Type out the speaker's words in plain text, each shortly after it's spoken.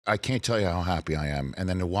I can't tell you how happy I am. And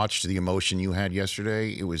then to watch the emotion you had yesterday,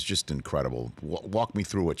 it was just incredible. Walk me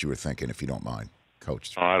through what you were thinking, if you don't mind,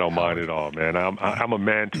 Coach I don't mind Howard. at all, man. I'm a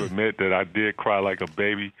man to admit that I did cry like a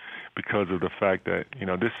baby because of the fact that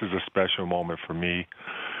this is a special moment for me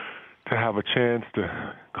to have a chance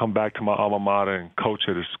to come back to my alma mater and coach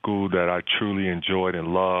at a school that I truly enjoyed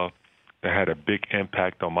and loved, that had a big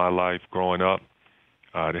impact on my life growing up,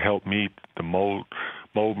 to help me to mold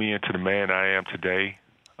me into the man I am today.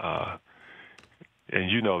 Uh, and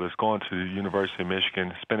that's going to the University of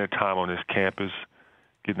Michigan, spending time on this campus,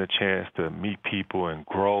 getting a chance to meet people and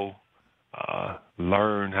grow,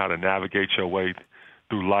 learn how to navigate your way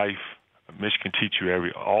through life. Michigan teach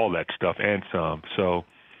you all that stuff and some. So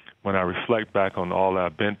when I reflect back on all that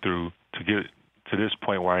I've been through to get to this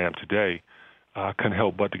point where I am today, I couldn't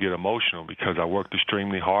help but to get emotional because I worked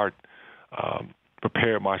extremely hard,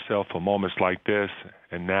 prepared myself for moments like this,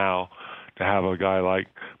 and now to have a guy like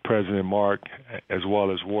President Mark as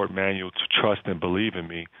well as Ward Manuel to trust and believe in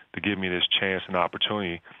me to give me this chance and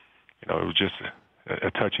opportunity, it was just a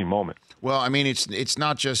touching moment. Well, I mean, it's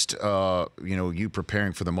not just you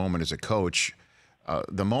preparing for the moment as a coach.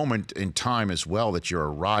 The moment in time as well that you're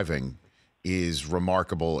arriving is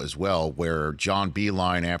remarkable as well, where John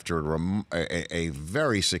Beeline, after a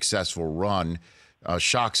very successful run,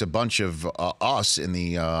 shocks a bunch of us in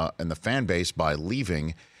the fan base by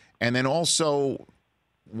leaving, and then also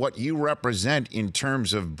what you represent in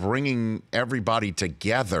terms of bringing everybody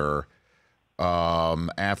together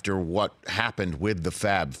after what happened with the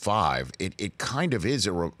Fab Five. It kind of is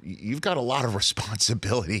you've got a lot of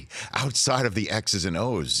responsibility outside of the X's and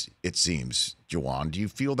O's, it seems, Juwan. Do you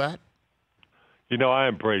feel that? I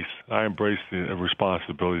embrace the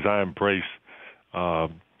responsibilities. I embrace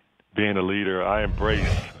being a leader. I embrace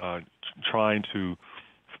trying to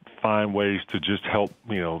find ways to just help,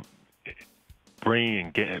 bring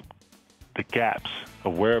and get the gaps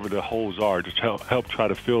of wherever the holes are, just help try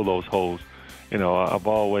to fill those holes. I've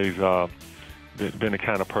always been the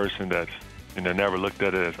kind of person that's, never looked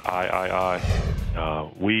at it as I.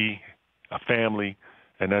 We, a family,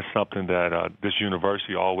 and that's something that this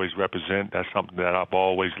university always represent. That's something that I've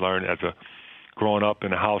always learned as growing up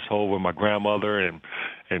in a household with my grandmother and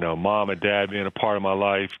mom and dad being a part of my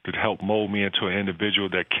life to help mold me into an individual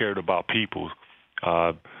that cared about people.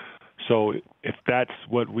 So if that's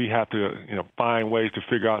what we have to, find ways to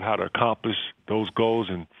figure out how to accomplish those goals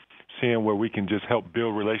and seeing where we can just help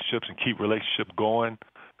build relationships and keep relationships going,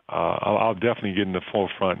 I'll definitely get in the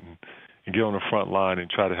forefront and get on the front line and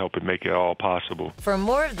try to help it make it all possible. For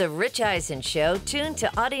more of The Rich Eisen Show, tune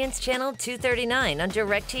to Audience Channel 239 on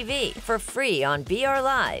DirecTV for free on BR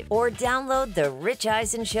Live or download The Rich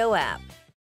Eisen Show app.